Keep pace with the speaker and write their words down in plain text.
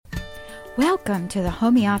Welcome to the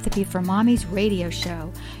Homeopathy for Mommies radio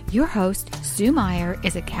show. Your host, Sue Meyer,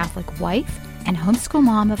 is a Catholic wife and homeschool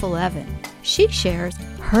mom of 11. She shares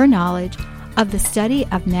her knowledge of the study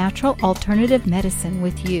of natural alternative medicine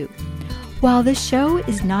with you. While this show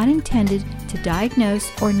is not intended to diagnose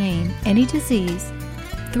or name any disease,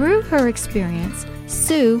 through her experience,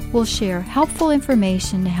 Sue will share helpful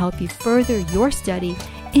information to help you further your study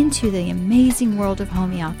into the amazing world of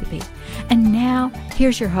homeopathy. And now,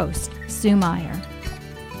 here's your host, Sue Meyer.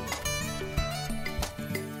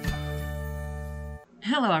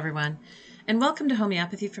 Hello, everyone, and welcome to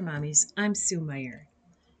Homeopathy for Mommies. I'm Sue Meyer.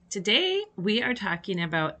 Today, we are talking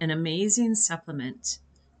about an amazing supplement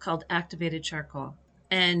called activated charcoal.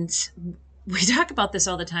 And we talk about this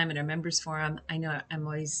all the time in our members forum. I know I'm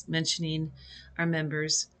always mentioning our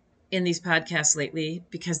members in these podcasts lately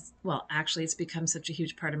because, well, actually, it's become such a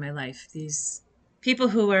huge part of my life. These people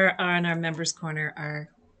who are on our members corner are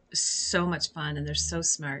so much fun and they're so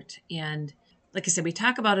smart. And like I said, we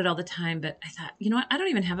talk about it all the time, but I thought, you know what? I don't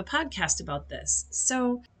even have a podcast about this.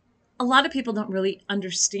 So a lot of people don't really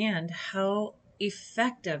understand how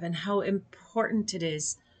effective and how important it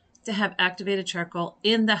is to have activated charcoal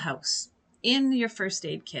in the house, in your first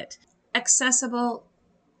aid kit, accessible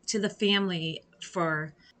to the family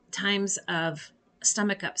for times of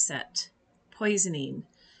stomach upset, poisoning.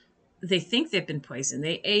 They think they've been poisoned.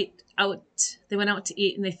 They went out to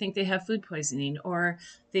eat and they think they have food poisoning, or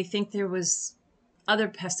they think there was other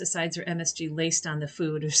pesticides or MSG laced on the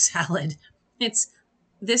food or salad.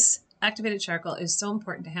 This activated charcoal is so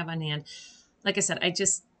important to have on hand. Like I said, I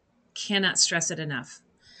just cannot stress it enough.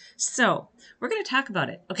 So we're going to talk about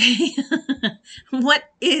it, okay? What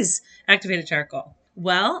is activated charcoal?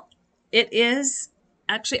 Well, it is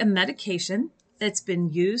actually a medication that's been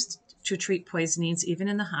used to treat poisonings, even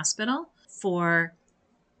in the hospital, for,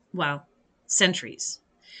 well, centuries.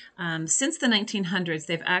 Since the 1900s,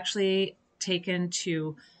 they've actually taken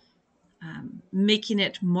to making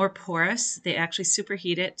it more porous. They actually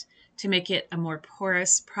superheat it to make it a more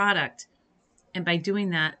porous product. And by doing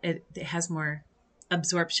that, it has more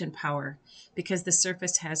absorption power because the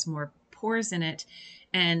surface has more pores in it.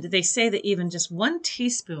 And they say that even just 1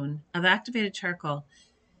 teaspoon of activated charcoal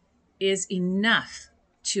is enough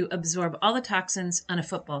to absorb all the toxins on a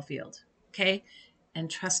football field. Okay. And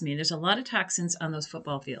trust me, there's a lot of toxins on those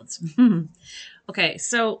football fields. Okay.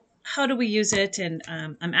 So how do we use it? And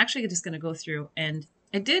I'm actually just going to go through, and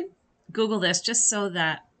I did Google this just so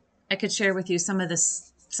that I could share with you some of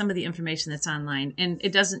the information that's online. And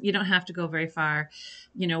you don't have to go very far,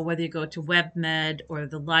 whether you go to WebMed or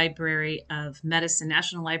the Library of Medicine,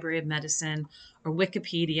 National Library of Medicine, or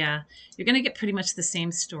Wikipedia, you're going to get pretty much the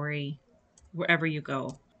same story wherever you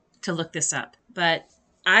go to look this up. But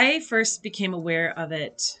I first became aware of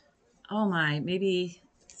it, maybe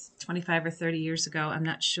 25 or 30 years ago. I'm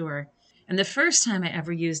not sure. And the first time I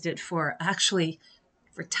ever used it for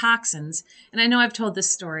toxins, and I know I've told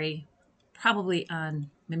this story probably on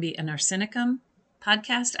maybe an arsenicum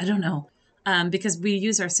podcast. I don't know, because we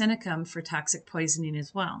use arsenicum for toxic poisoning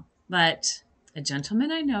as well. But a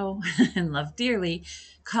gentleman I know and love dearly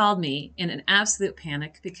called me in an absolute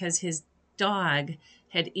panic because his dog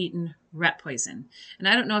had eaten rat poison. And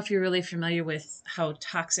I don't know if you're really familiar with how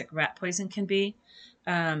toxic rat poison can be.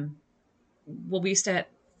 We used to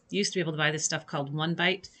be able to buy this stuff called One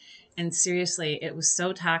Bite. And seriously, it was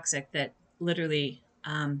so toxic that literally,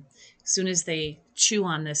 as soon as they chew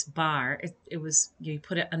on this bar, it was, you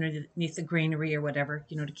put it underneath the granary or whatever,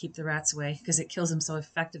 to keep the rats away because it kills them so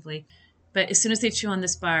effectively. But as soon as they chew on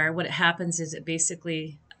this bar, what happens is it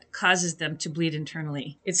basically causes them to bleed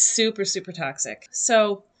internally. It's super, super toxic.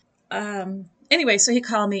 So anyway, so he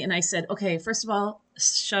called me and I said, okay, first of all,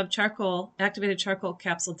 shove activated charcoal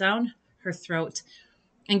capsule down her throat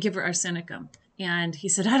and give her arsenicum. And he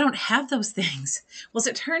said, I don't have those things. Well, as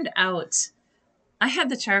it turned out, I had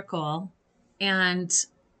the charcoal and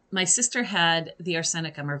my sister had the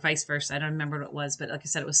arsenicum, or vice versa. I don't remember what it was, but like I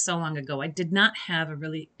said, it was so long ago. I did not have a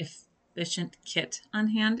really efficient kit on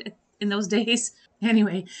hand in those days.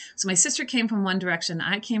 Anyway, so my sister came from one direction,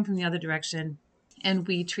 I came from the other direction, and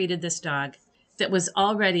we treated this dog that was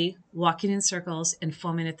already walking in circles and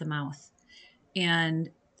foaming at the mouth.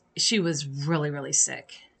 And she was really, really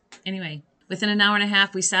sick. Anyway, within an hour and a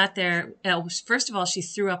half, we sat there. First of all, she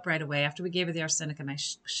threw up right away. After we gave her the arsenicum, I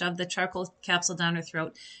shoved the charcoal capsule down her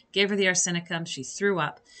throat, gave her the arsenicum. She threw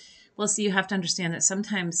up. Well, see, you have to understand that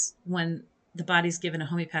sometimes when the body's given a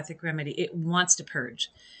homeopathic remedy, it wants to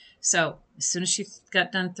purge. So as soon as she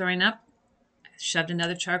got done throwing up, I shoved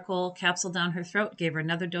another charcoal capsule down her throat, gave her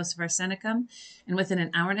another dose of arsenicum, and within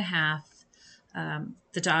an hour and a half,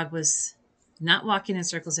 the dog was not walking in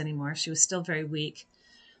circles anymore. She was still very weak,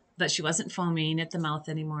 but she wasn't foaming at the mouth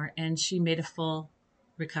anymore, and she made a full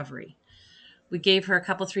recovery. We gave her a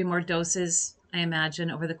couple, 3 more doses, I imagine,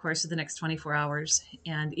 over the course of the next 24 hours,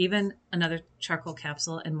 and even another charcoal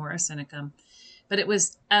capsule and more arsenicum. But it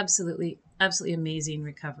was absolutely amazing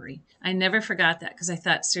recovery. I never forgot that because I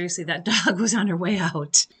thought, seriously, that dog was on her way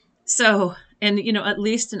out. So, and at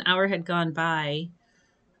least an hour had gone by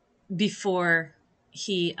before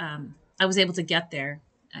I was able to get there.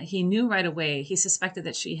 He knew right away. He suspected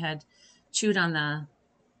that she had chewed on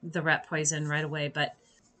the rat poison right away, but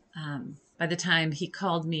by the time he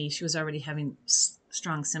called me, she was already having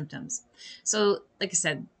strong symptoms. So, like I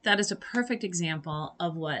said, that is a perfect example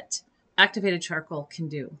of what activated charcoal can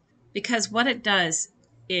do. Because what it does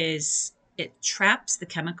is it traps the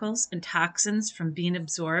chemicals and toxins from being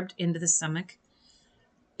absorbed in the stomach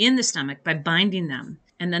by binding them.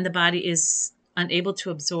 And then the body is unable to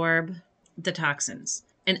absorb the toxins.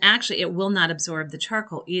 And actually, it will not absorb the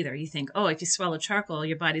charcoal either. You think, oh, if you swallow charcoal,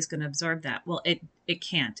 your body's going to absorb that. Well, it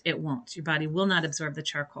can't. It won't. Your body will not absorb the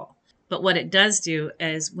charcoal. But what it does do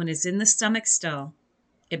is when it's in the stomach still,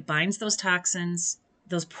 it binds those toxins,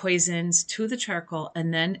 those poisons to the charcoal,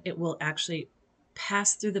 and then it will actually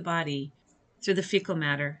pass through the body, through the fecal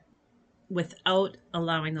matter, without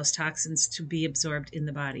allowing those toxins to be absorbed in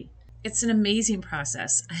the body. It's an amazing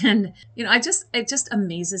process. And, it just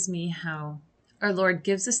amazes me how our Lord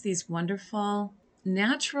gives us these wonderful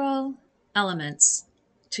natural elements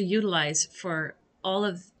to utilize for all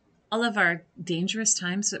of our dangerous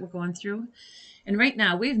times that we're going through. And right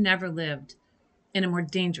now, we've never lived in a more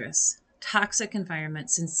dangerous, toxic environment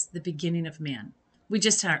since the beginning of man. We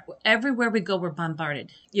just are. Everywhere we go, we're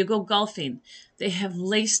bombarded. You go golfing, they have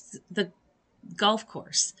laced the golf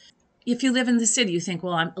course. If you live in the city, you think,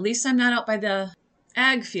 well, at least I'm not out by the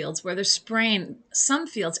ag fields where they're spraying some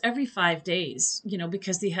fields every 5 days,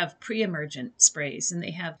 because they have pre-emergent sprays and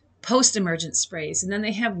they have post-emergent sprays, and then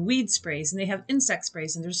they have weed sprays and they have insect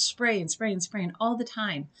sprays, and there's spraying all the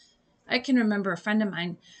time. I can remember a friend of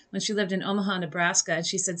mine when she lived in Omaha, Nebraska, and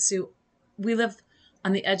she said, Sue, we live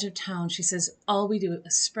on the edge of town. She says, all we do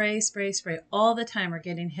is spray all the time. We're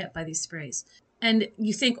getting hit by these sprays. And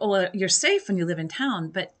you think, oh, well, you're safe when you live in town,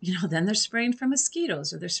 but then they're spraying for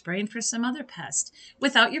mosquitoes or they're spraying for some other pest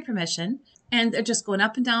without your permission. And they're just going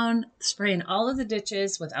up and down, spraying all of the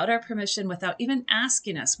ditches without our permission, without even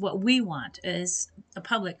asking us what we want as a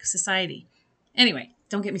public society. Anyway,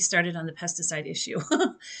 don't get me started on the pesticide issue.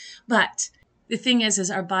 But the thing is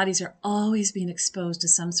our bodies are always being exposed to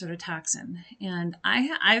some sort of toxin. And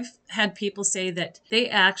I've had people say that they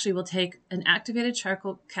actually will take an activated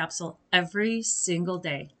charcoal capsule every single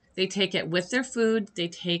day. They take it with their food. They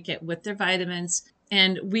take it with their vitamins.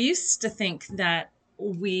 And we used to think that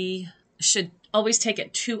we should always take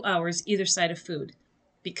it 2 hours either side of food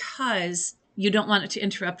because you don't want it to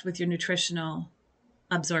interrupt with your nutritional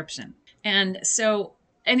absorption. And so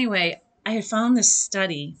anyway, I had found this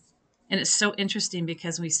study. And it's so interesting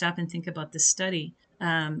because when we stop and think about this study,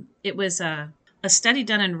 it was a study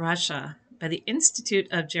done in Russia by the Institute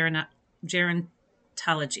of Gerontology,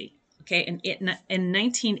 in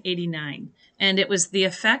 1989. And it was the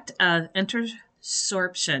effect of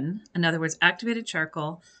enterosorption, in other words, activated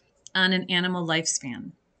charcoal, on an animal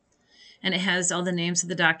lifespan. And it has all the names of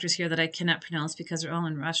the doctors here that I cannot pronounce because they're all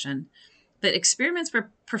in Russian. But experiments were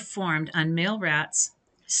performed on male rats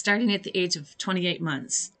starting at the age of 28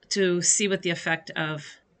 months. To see what the effect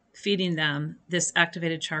of feeding them this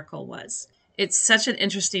activated charcoal was. It's such an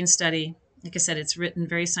interesting study. Like I said, it's written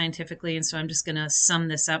very scientifically, and so I'm just going to sum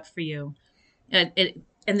this up for you. And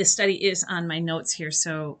the study is on my notes here,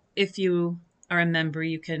 so if you are a member,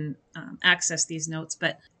 you can access these notes.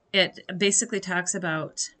 But it basically talks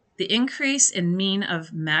about the increase in mean of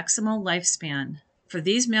maximal lifespan for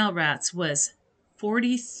these male rats was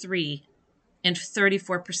 43 and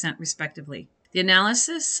 34% respectively. The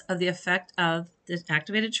analysis of the effect of the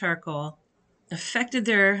activated charcoal affected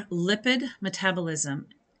their lipid metabolism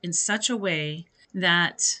in such a way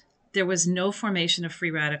that there was no formation of free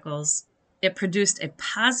radicals. It produced a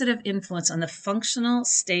positive influence on the functional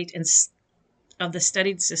state of the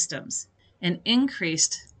studied systems and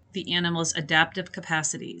increased the animal's adaptive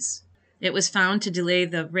capacities. It was found to delay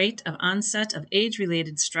the rate of onset of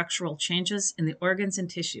age-related structural changes in the organs and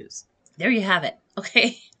tissues. There you have it.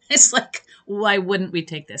 Okay. It's like, why wouldn't we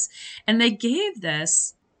take this? And they gave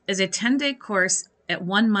this as a 10-day course at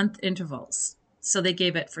 1-month intervals. So they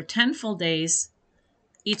gave it for 10 full days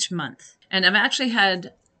each month. And I've actually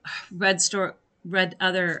had read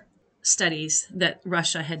other studies that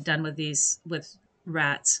Russia had done with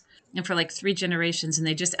rats, and for like 3 generations, and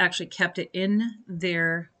they just actually kept it in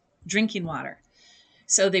their drinking water.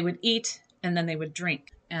 So they would eat and then they would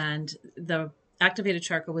drink. And the activated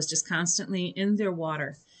charcoal was just constantly in their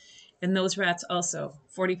water. And those rats also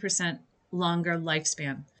 40% longer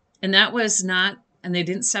lifespan. And that was not, and they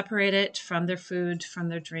didn't separate it from their food, from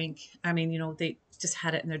their drink. I mean, they just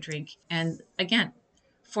had it in their drink. And again,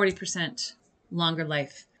 40% longer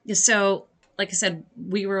life. So, like I said,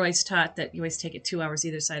 we were always taught that you always take it 2 hours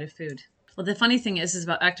either side of food. Well, the funny thing is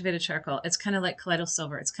about activated charcoal, it's kind of like colloidal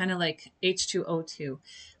silver. It's kind of like H2O2,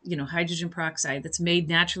 hydrogen peroxide that's made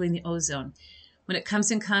naturally in the ozone. When it comes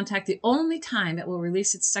in contact, the only time it will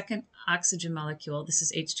release its second oxygen molecule, this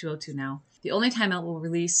is H2O2 now, the only time it will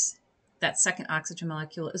release that second oxygen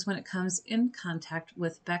molecule is when it comes in contact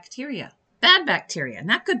with bacteria. Bad bacteria,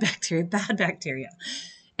 not good bacteria, bad bacteria.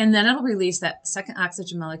 And then it'll release that second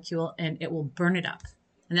oxygen molecule and it will burn it up.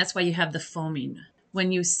 And that's why you have the foaming.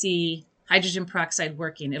 When you see hydrogen peroxide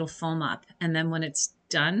working, it'll foam up. And then when it's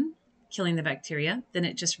done killing the bacteria, then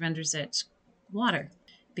it just renders it water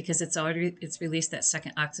because it's released that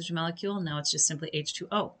second oxygen molecule. Now it's just simply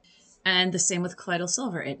H2O. And the same with colloidal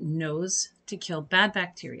silver. It knows to kill bad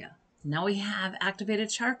bacteria. Now we have activated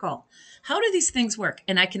charcoal. How do these things work?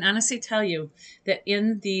 And I can honestly tell you that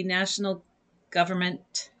in the national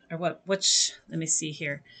government, or let me see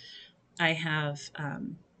here. I have,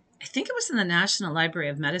 I think it was in the National Library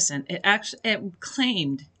of Medicine. It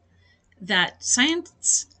claimed that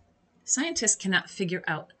scientists cannot figure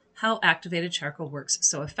out how activated charcoal works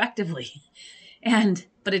so effectively.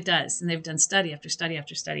 But it does. And they've done study after study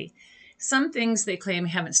after study. Some things they claim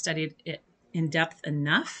haven't studied it in depth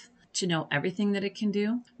enough to know everything that it can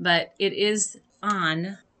do, but it is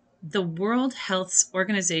on the World Health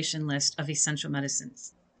Organization list of essential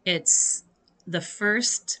medicines. It's the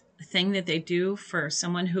first thing that they do for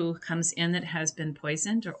someone who comes in that has been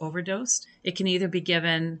poisoned or overdosed. It can either be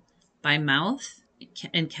given by mouth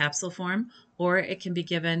in capsule form, or it can be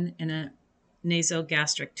given in a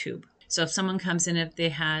nasogastric tube. So if someone comes in, if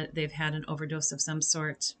they've had an overdose of some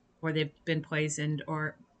sort, or they've been poisoned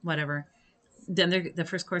or whatever, then the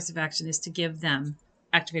first course of action is to give them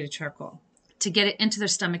activated charcoal to get it into their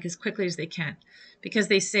stomach as quickly as they can, because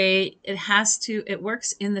they say it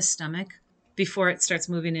works in the stomach before it starts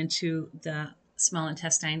moving into the small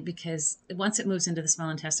intestine, because once it moves into the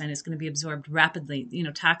small intestine, it's going to be absorbed rapidly.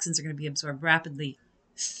 Toxins are going to be absorbed rapidly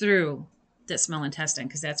through the small intestine,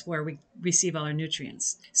 because that's where we receive all our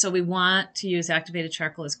nutrients. So we want to use activated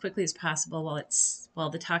charcoal as quickly as possible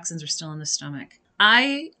while the toxins are still in the stomach.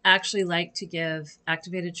 I actually like to give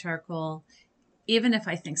activated charcoal even if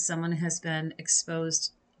I think someone has been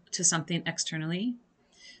exposed to something externally,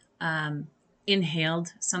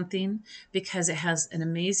 inhaled something, because it has an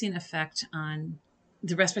amazing effect on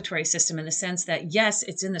the respiratory system in the sense that, yes,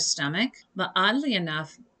 it's in the stomach, but oddly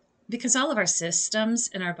enough, because all of our systems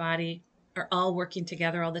in our body are all working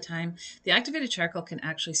together all the time, the activated charcoal can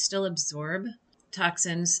actually still absorb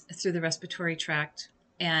toxins through the respiratory tract.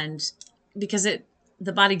 And because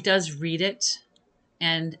the body does read it,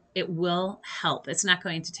 and it will help. It's not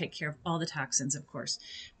going to take care of all the toxins, of course,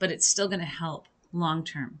 but it's still going to help long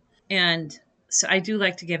term. And so I do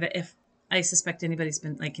like to give it if I suspect anybody's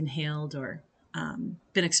been inhaled or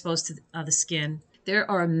been exposed to the skin. There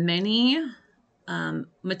are many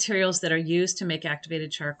materials that are used to make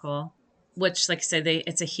activated charcoal, which, like I said,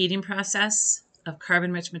 it's a heating process of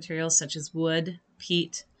carbon-rich materials such as wood,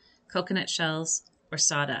 peat, coconut shells, or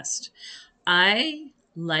sawdust. I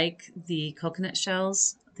like the coconut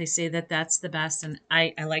shells. They say that that's the best, and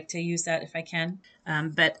I like to use that if I can.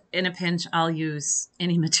 But in a pinch, I'll use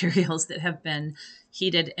any materials that have been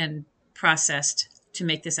heated and processed to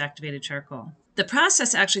make this activated charcoal. The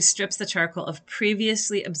process actually strips the charcoal of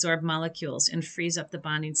previously absorbed molecules and frees up the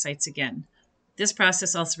bonding sites again. This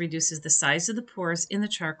process also reduces the size of the pores in the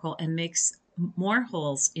charcoal and makes more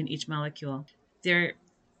holes in each molecule,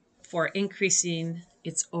 therefore increasing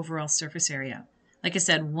its overall surface area. Like I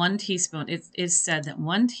said, 1 teaspoon, it is said that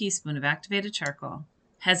 1 teaspoon of activated charcoal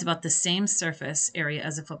has about the same surface area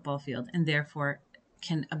as a football field and therefore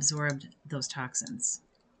can absorb those toxins.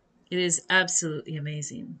 It is absolutely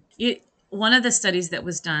amazing. One of the studies that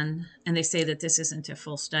was done, and they say that this isn't a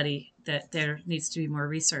full study, that there needs to be more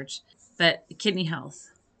research, but kidney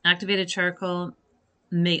health. Activated charcoal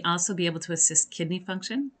may also be able to assist kidney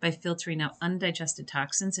function by filtering out undigested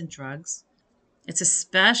toxins and drugs. It's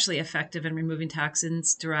especially effective in removing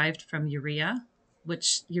toxins derived from urea,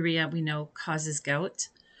 which urea we know causes gout.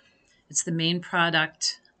 It's the main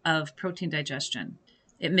product of protein digestion.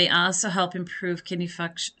 It may also help improve kidney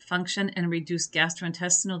function and reduce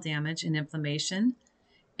gastrointestinal damage and inflammation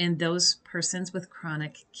in those persons with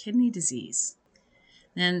chronic kidney disease.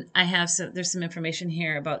 Then there's some information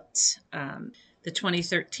here about the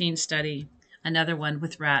 2013 study, another one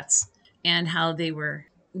with rats, and how they were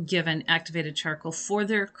given activated charcoal for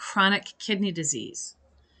their chronic kidney disease.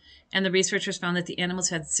 And the researchers found that the animals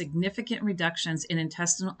had significant reductions in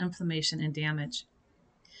intestinal inflammation and damage.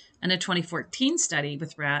 And a 2014 study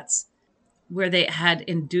with rats, where they had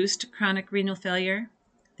induced chronic renal failure,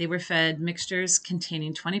 they were fed mixtures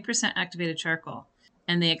containing 20% activated charcoal,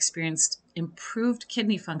 and they experienced improved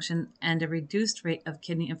kidney function and a reduced rate of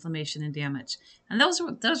kidney inflammation and damage. And those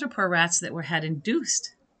were poor rats that had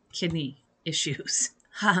induced kidney issues.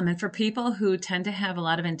 And for people who tend to have a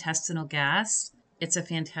lot of intestinal gas, it's a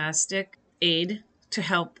fantastic aid to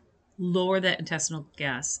help lower that intestinal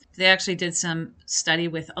gas. They actually did some study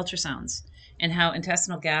with ultrasounds and how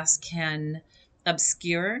intestinal gas can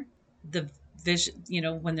obscure the vision,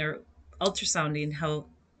 when they're ultrasounding, how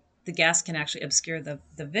the gas can actually obscure the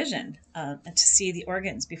vision to see the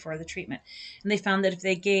organs before the treatment. And they found that if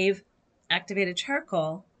they gave activated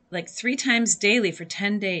charcoal like 3 times daily for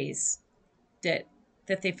 10 days, that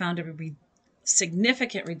they found a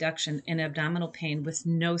significant reduction in abdominal pain with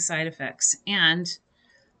no side effects. And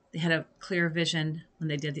they had a clear vision when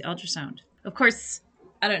they did the ultrasound. Of course,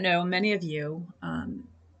 I don't know, many of you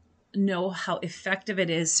know how effective it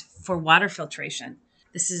is for water filtration.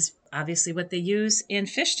 This is obviously what they use in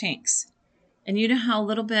fish tanks. And you know how a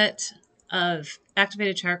little bit of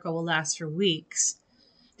activated charcoal will last for weeks,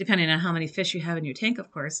 depending on how many fish you have in your tank,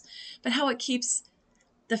 of course, but how it keeps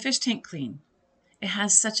the fish tank clean. It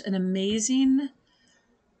has such an amazing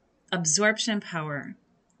absorption power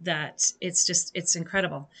that it's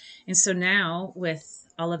incredible. And so now with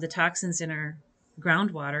all of the toxins in our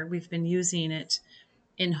groundwater, we've been using it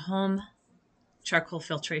in home charcoal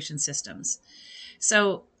filtration systems.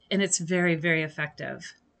 So, and it's very, very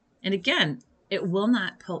effective. And again, it will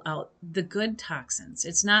not pull out the good toxins.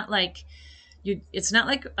 It's not like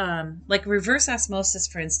reverse osmosis,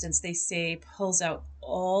 for instance, they say pulls out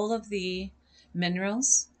all of the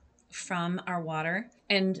minerals from our water.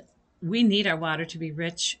 And we need our water to be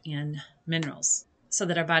rich in minerals so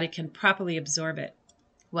that our body can properly absorb it.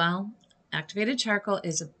 Well, activated charcoal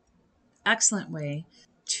is an excellent way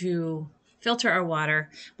to filter our water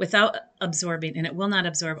without absorbing, and it will not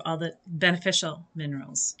absorb all the beneficial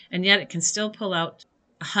minerals. And yet it can still pull out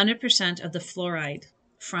 100% of the fluoride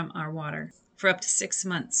from our water for up to 6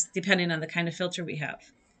 months, depending on the kind of filter we have.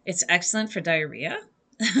 It's excellent for diarrhea.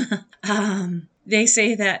 They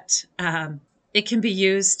say that it can be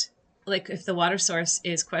used, like if the water source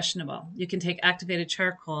is questionable, you can take activated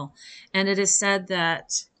charcoal, and it is said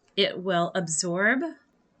that it will absorb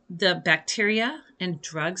the bacteria and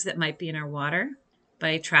drugs that might be in our water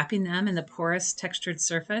by trapping them in the porous textured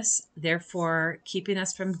surface, therefore keeping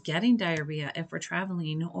us from getting diarrhea if we're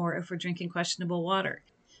traveling or if we're drinking questionable water.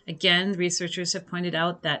 Again, researchers have pointed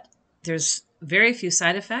out that there's very few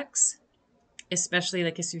side effects, especially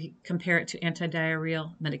like if you compare it to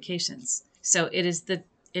antidiarrheal medications. So it's the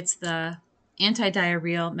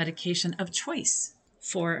antidiarrheal medication of choice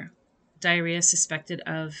for diarrhea suspected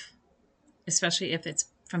of, especially if it's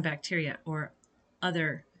from bacteria or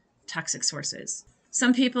other toxic sources.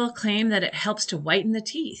 Some people claim that it helps to whiten the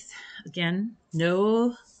teeth. Again,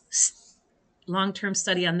 no long-term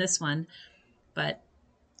study on this one, but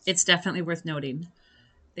it's definitely worth noting.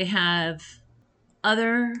 They have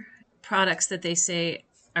other products that they say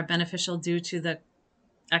are beneficial due to the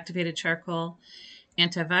activated charcoal: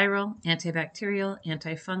 antiviral, antibacterial,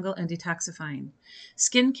 antifungal, and detoxifying.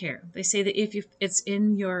 Skincare. They say that if it's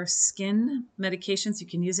in your skin medications, you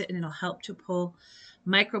can use it and it'll help to pull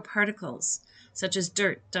microparticles such as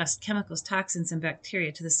dirt, dust, chemicals, toxins, and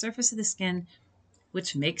bacteria to the surface of the skin,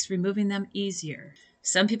 which makes removing them easier.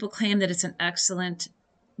 Some people claim that it's an excellent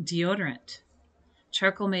deodorant.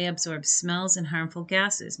 Charcoal may absorb smells and harmful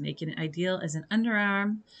gases, making it ideal as an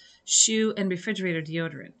underarm, shoe, and refrigerator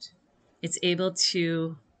deodorant. It's able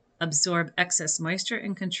to absorb excess moisture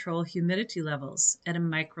and control humidity levels at a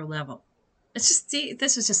micro level. This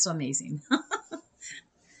is just so amazing.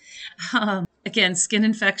 Again, skin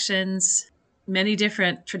infections. Many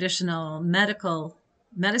different traditional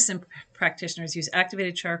medicine practitioners use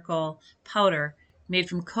activated charcoal powder made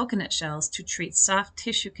from coconut shells to treat soft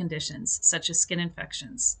tissue conditions such as skin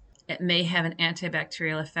infections. It may have an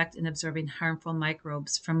antibacterial effect in absorbing harmful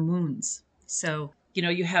microbes from wounds. So,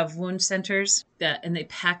 you have wound centers and they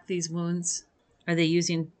pack these wounds. Are they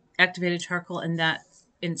using activated charcoal in that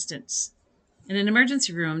instance? In an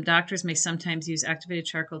emergency room, doctors may sometimes use activated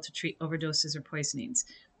charcoal to treat overdoses or poisonings.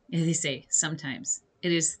 As they say, sometimes.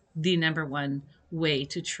 It is the number one way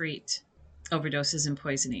to treat overdoses and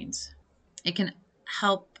poisonings. It can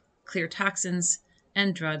help clear toxins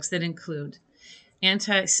and drugs that include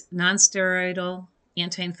non-steroidal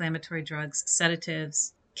anti-inflammatory drugs,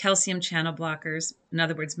 sedatives, calcium channel blockers, in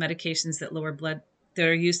other words, medications that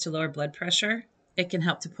are used to lower blood pressure. It can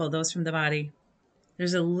help to pull those from the body.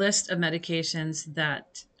 There's a list of medications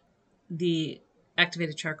that the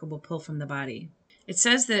activated charcoal will pull from the body. It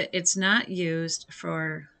says that it's not used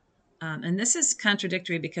for, and this is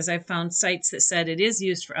contradictory because I found sites that said it is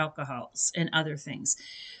used for alcohols and other things,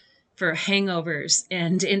 for hangovers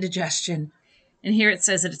and indigestion. And here it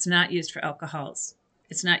says that it's not used for alcohols.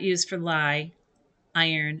 It's not used for lye,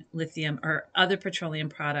 iron, lithium, or other petroleum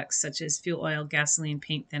products such as fuel oil, gasoline,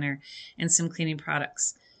 paint thinner, and some cleaning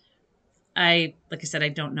products. Like I said, I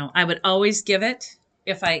don't know. I would always give it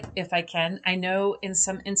if I can. I know in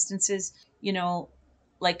some instances,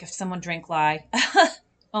 like if someone drank lye,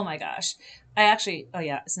 oh my gosh. Oh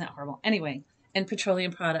yeah, isn't that horrible? Anyway, and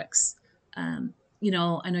petroleum products. I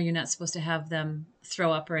know you're not supposed to have them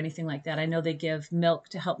throw up or anything like that. I know they give milk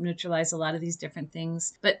to help neutralize a lot of these different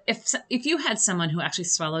things. But if you had someone who actually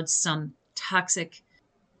swallowed some toxic,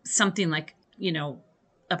 something like,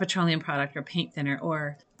 a petroleum product or paint thinner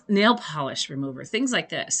or nail polish remover, things like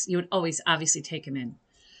this, you would always obviously take them in.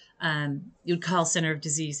 You'd call Center of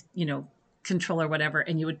Disease, Control or whatever,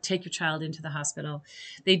 and you would take your child into the hospital.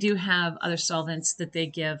 They do have other solvents that they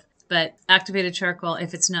give, but activated charcoal,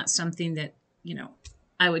 if it's not something that,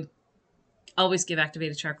 I would always give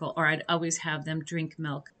activated charcoal, or I'd always have them drink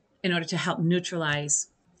milk in order to help neutralize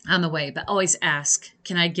on the way. But always ask,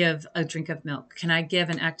 can I give a drink of milk? Can I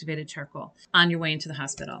give an activated charcoal on your way into the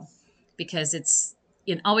hospital? Because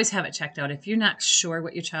always have it checked out. If you're not sure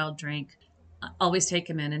what your child drank, always take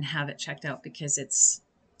them in and have it checked out, because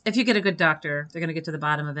if you get a good doctor, they're going to get to the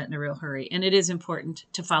bottom of it in a real hurry. And it is important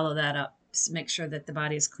to follow that up, make sure that the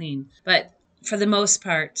body is clean. But for the most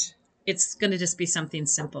part, it's going to just be something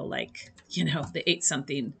simple like, they ate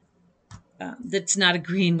something that's not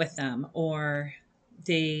agreeing with them, or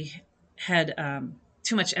they had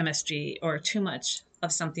too much MSG or too much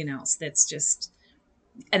of something else that's just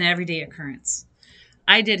an everyday occurrence.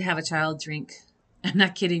 I did have a child drink, I'm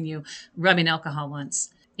not kidding you, rubbing alcohol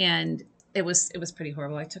once, and it was pretty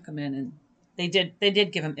horrible. I took him in, and they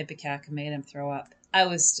did give him Ipecac and made him throw up. I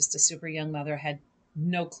was just a super young mother, had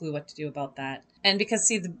no clue what to do about that. And because,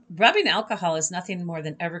 the rubbing alcohol is nothing more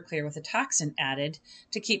than Everclear with a toxin added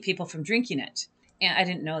to keep people from drinking it. And I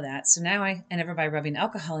didn't know that. So now I never buy rubbing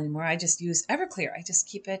alcohol anymore. I just use Everclear. I just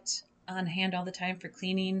keep it on hand all the time for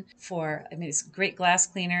cleaning, it's a great glass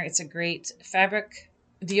cleaner. It's a great fabric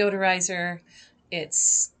deodorizer.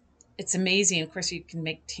 It's amazing. Of course, you can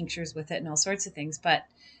make tinctures with it and all sorts of things. But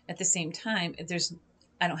at the same time,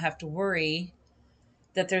 I don't have to worry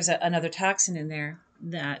that there's another toxin in there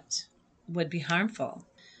that would be harmful.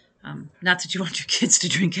 Not that you want your kids to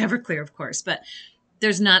drink Everclear, of course, but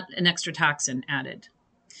there's not an extra toxin added.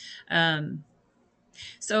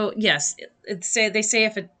 So yes, they say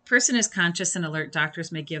if a person is conscious and alert,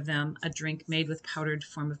 doctors may give them a drink made with powdered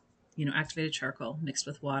form of, activated charcoal mixed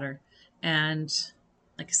with water. And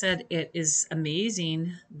like I said, it is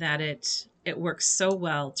amazing that it works so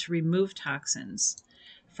well to remove toxins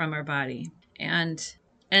from our body. And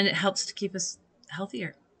it helps to keep us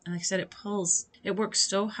healthier. And like I said, it works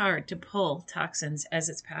so hard to pull toxins as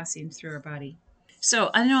it's passing through our body. So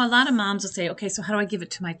I know a lot of moms will say, okay, so how do I give it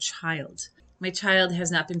to my child? My child has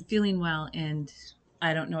not been feeling well and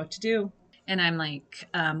I don't know what to do. And I'm like,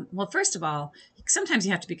 well, first of all, sometimes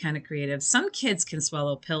you have to be kind of creative. Some kids can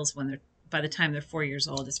swallow pills by the time they're 4 years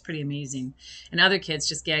old. It's pretty amazing. And other kids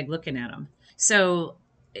just gag looking at them. So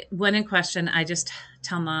when in question, I just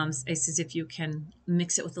tell moms, I says, if you can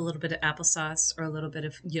mix it with a little bit of applesauce or a little bit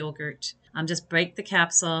of yogurt, just break the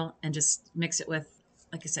capsule and just mix it with,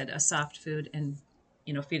 like I said, a soft food and,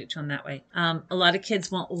 feed it to them that way. A lot of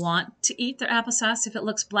kids won't want to eat their applesauce if it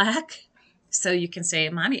looks black. So you can say,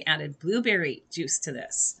 Mommy added blueberry juice to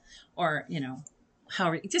this, or,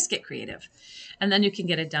 just get creative. And then you can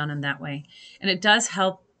get it down in that way. And it does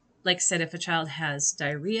help, like I said, if a child has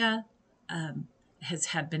diarrhea,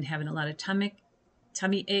 have been having a lot of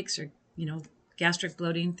tummy aches or, gastric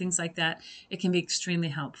bloating, things like that, it can be extremely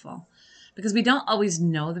helpful because we don't always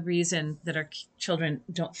know the reason that our children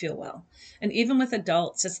don't feel well. And even with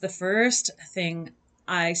adults, it's the first thing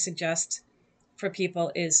I suggest for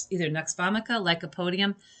people is either Nux vomica,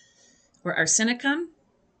 Lycopodium, or Arsenicum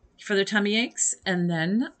for their tummy aches. And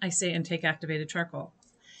then I say, and take activated charcoal.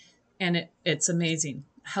 And it's amazing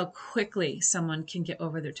how quickly someone can get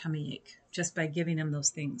over their tummy ache just by giving them those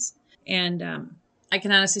things. And I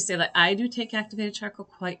can honestly say that I do take activated charcoal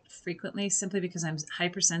quite frequently, simply because I'm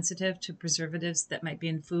hypersensitive to preservatives that might be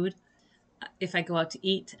in food. if I go out to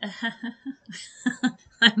eat,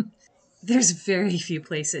 there's very few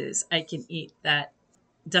places I can eat that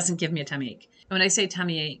doesn't give me a tummy ache. And when I say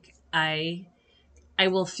tummy ache, I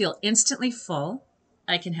will feel instantly full.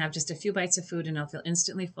 I can have just a few bites of food and I'll feel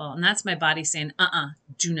instantly full. And that's my body saying,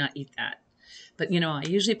 do not eat that. But, I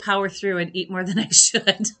usually power through and eat more than I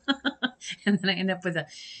should. And then I end up with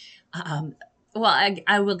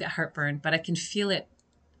I will get heartburn, but I can feel it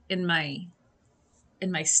in my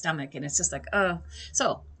stomach. And it's just like, oh.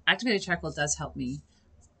 So activated charcoal does help me.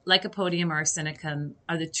 Lycopodium or arsenicum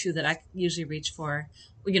are the two that I usually reach for,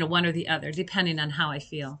 one or the other, depending on how I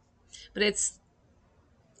feel. But it's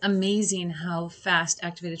amazing how fast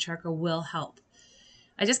activated charcoal will help.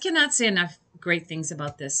 I just cannot say enough great things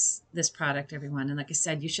about this product, everyone. And like I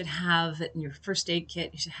said, you should have it in your first aid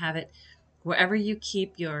kit. You should have it wherever you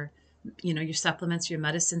keep your supplements, your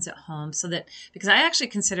medicines at home, so that, because I actually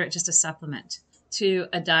consider it just a supplement to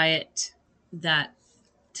a diet that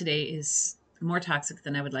today is more toxic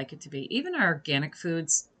than I would like it to be. Even our organic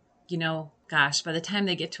foods, gosh, by the time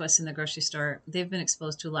they get to us in the grocery store, they've been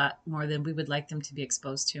exposed to a lot more than we would like them to be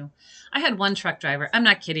exposed to. I had one truck driver, I'm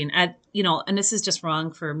not kidding, and this is just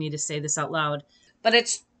wrong for me to say this out loud, but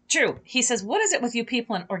it's true. He says, what is it with you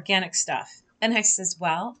people and organic stuff? And I says,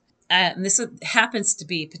 well, and this happens to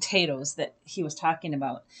be potatoes that he was talking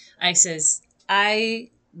about. I says,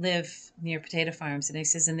 I live near potato farms, and he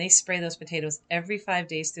says, and they spray those potatoes every 5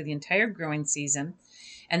 days through the entire growing season.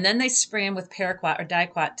 And then they spray them with paraquat or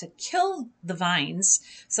diquat to kill the vines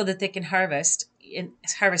so that they can harvest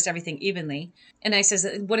everything evenly. And I says,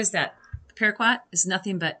 what is that? Paraquat is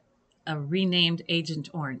nothing but a renamed Agent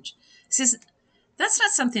Orange. He says, that's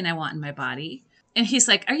not something I want in my body. And he's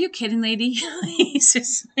like, are you kidding, lady? He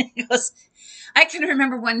goes, I can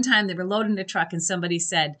remember one time they were loading the truck and somebody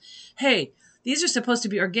said, hey, these are supposed to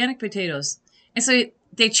be organic potatoes. And so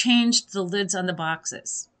they changed the lids on the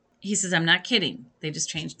boxes. He says, I'm not kidding. They just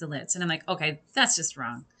changed the lids. And I'm like, okay, that's just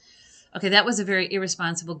wrong. Okay, that was a very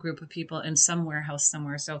irresponsible group of people in some warehouse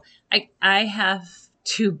somewhere. So I have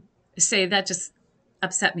to say that just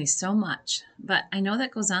upset me so much. But I know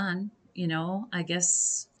that goes on. I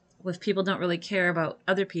guess if people don't really care about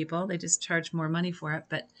other people, they just charge more money for it.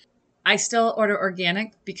 But I still order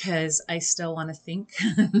organic because I still want to think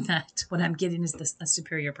that what I'm getting is a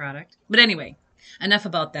superior product. But anyway, enough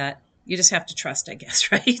about that. You just have to trust, I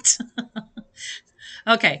guess, right?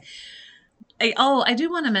 Okay. I do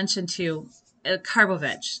want to mention too,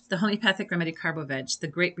 CarboVeg, the homeopathic remedy CarboVeg, the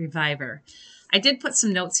Great Reviver. I did put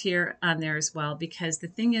some notes here on there as well, because the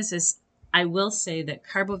thing is I will say that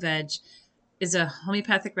CarboVeg is a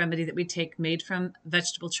homeopathic remedy that we take made from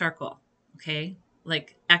vegetable charcoal, okay?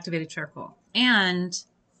 Like activated charcoal. And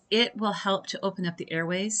it will help to open up the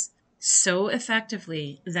airways so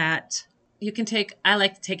effectively that you can I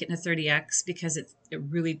like to take it in a 30X because it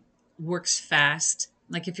really works fast.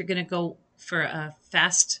 Like if you're going to go for a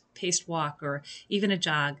fast-paced walk or even a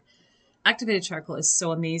jog, activated charcoal is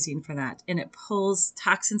so amazing for that. And it pulls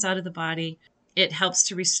toxins out of the body. It helps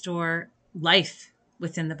to restore life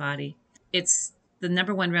within the body. It's the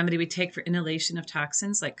number one remedy we take for inhalation of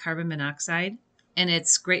toxins like carbon monoxide. And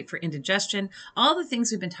it's great for indigestion. All the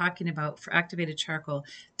things we've been talking about for activated charcoal,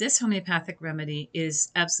 this homeopathic remedy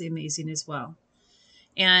is absolutely amazing as well.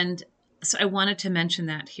 And so I wanted to mention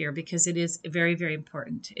that here because it is very, very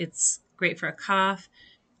important. It's great for a cough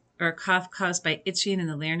or a cough caused by itching in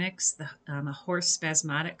the larynx, a hoarse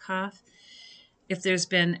spasmodic cough. If there's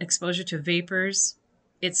been exposure to vapors,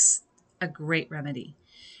 it's a great remedy.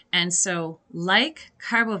 And so like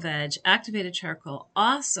CarboVeg, activated charcoal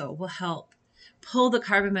also will help pull the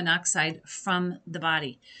carbon monoxide from the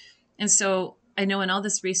body. And so I know in all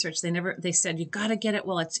this research, they said, you got to get it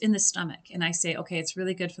while it's in the stomach. And I say, okay, it's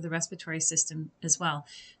really good for the respiratory system as well.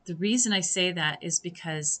 The reason I say that is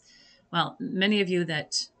because, well, many of you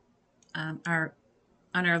that are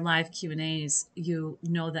on our live Q&As, you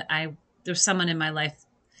know that there's someone in my life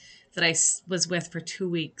that I was with for 2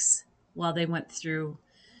 weeks while they went through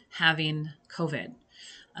having COVID.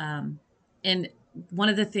 And one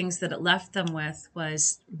of the things that it left them with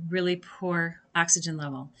was really poor oxygen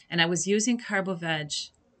level. And I was using CarboVeg,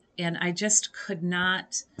 and I just could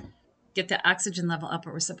not get the oxygen level up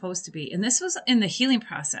where it was supposed to be. And this was in the healing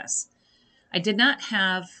process. I did not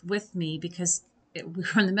have with me, because we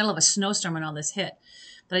were in the middle of a snowstorm when all this hit,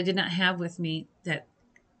 but I did not have with me that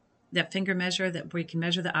finger measure where you can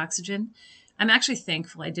measure the oxygen. I'm actually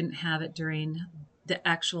thankful I didn't have it during the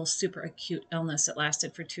actual super acute illness that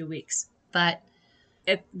lasted for 2 weeks. But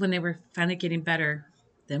when they were finally getting better,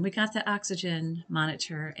 then we got the oxygen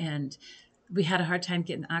monitor, and we had a hard time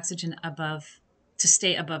getting the oxygen to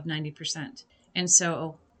stay above 90%. And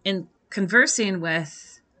so in conversing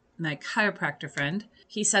with my chiropractor friend,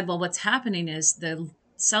 he said, well, what's happening is the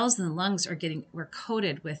cells in the lungs were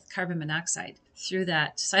coated with carbon monoxide through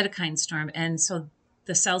that cytokine storm. And so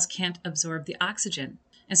the cells can't absorb the oxygen.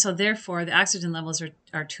 And so therefore the oxygen levels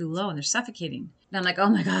are too low and they're suffocating. And I'm like, oh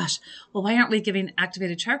my gosh, well, why aren't we giving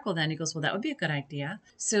activated charcoal then? He goes, well, that would be a good idea.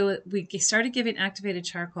 So we started giving activated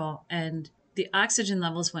charcoal, and the oxygen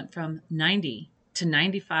levels went from 90 to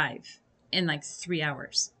 95 in like 3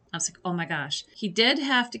 hours. I was like, oh my gosh. He did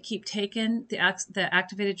have to keep taking the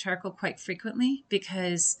activated charcoal quite frequently,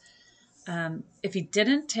 because if he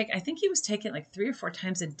didn't take, I think he was taking like 3 or 4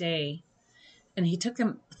 times a day, and he took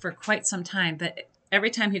them for quite some time. But every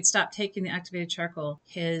time he'd stop taking the activated charcoal,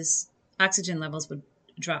 his oxygen levels would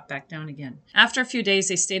drop back down again. After a few days,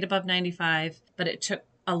 they stayed above 95, but it took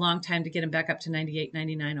a long time to get him back up to 98,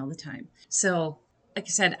 99 all the time. So like I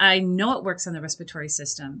said, I know it works on the respiratory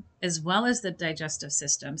system as well as the digestive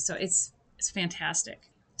system. So it's fantastic.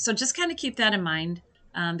 So just kind of keep that in mind,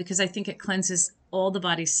 because I think it cleanses all the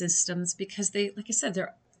body systems, because they, like I said,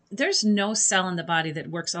 there's no cell in the body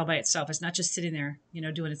that works all by itself. It's not just sitting there,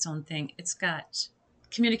 doing its own thing. It's got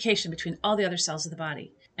communication between all the other cells of the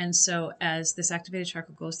body. And so as this activated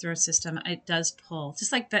charcoal goes through our system, it does pull,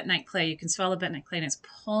 just like bentonite clay. You can swallow bentonite clay and it's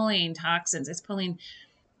pulling toxins. It's pulling,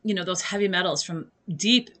 those heavy metals from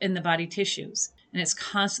deep in the body tissues. And it's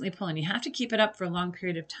constantly pulling. You have to keep it up for a long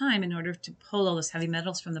period of time in order to pull all those heavy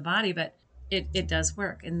metals from the body, but it does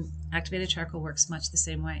work. And activated charcoal works much the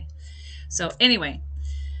same way. So anyway,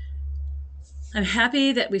 I'm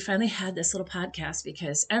happy that we finally had this little podcast,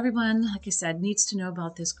 because everyone, like I said, needs to know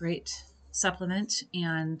about this great supplement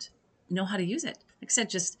and know how to use it. Like I said,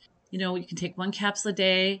 just, you can take 1 capsule a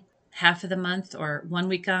day, half of the month, or 1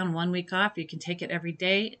 week on, 1 week off. You can take it every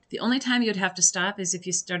day. The only time you'd have to stop is if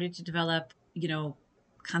you started to develop,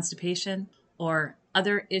 constipation or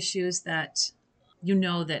other issues that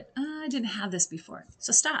that I didn't have this before.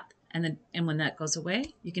 So stop. And when that goes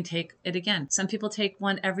away, you can take it again. Some people take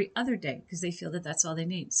one every other day because they feel that that's all they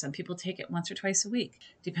need. Some people take it once or twice a week,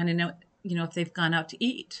 depending on, if they've gone out to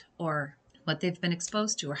eat, or what they've been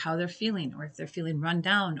exposed to, or how they're feeling, or if they're feeling run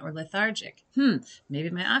down or lethargic. Maybe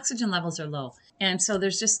my oxygen levels are low. And so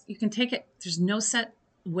you can take it. There's no set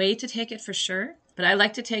way to take it for sure, but I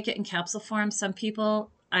like to take it in capsule form. Some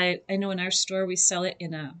people, I know in our store, we sell it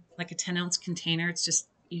in a 10-ounce container. It's just,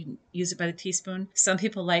 you can use it by the teaspoon. Some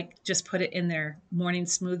people just put it in their morning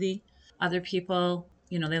smoothie. Other people,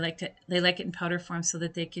 they like it in powder form so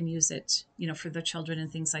that they can use it, for their children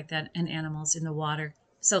and things like that, and animals in the water.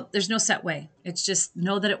 So there's no set way. It's just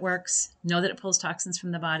know that it works, know that it pulls toxins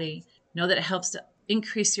from the body, know that it helps to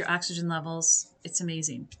increase your oxygen levels. It's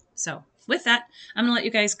amazing. So with that, I'm going to let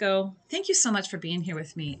you guys go. Thank you so much for being here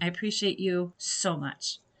with me. I appreciate you so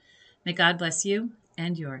much. May God bless you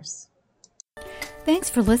and yours.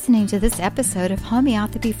 Thanks for listening to this episode of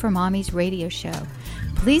Homeopathy for Mommies radio show.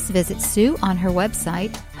 Please visit Sue on her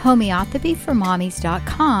website,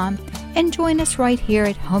 homeopathyformommies.com, and join us right here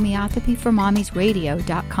at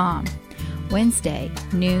homeopathyformommiesradio.com, Wednesday,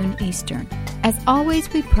 noon Eastern. As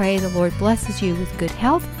always, we pray the Lord blesses you with good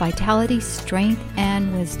health, vitality, strength,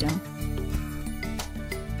 and wisdom.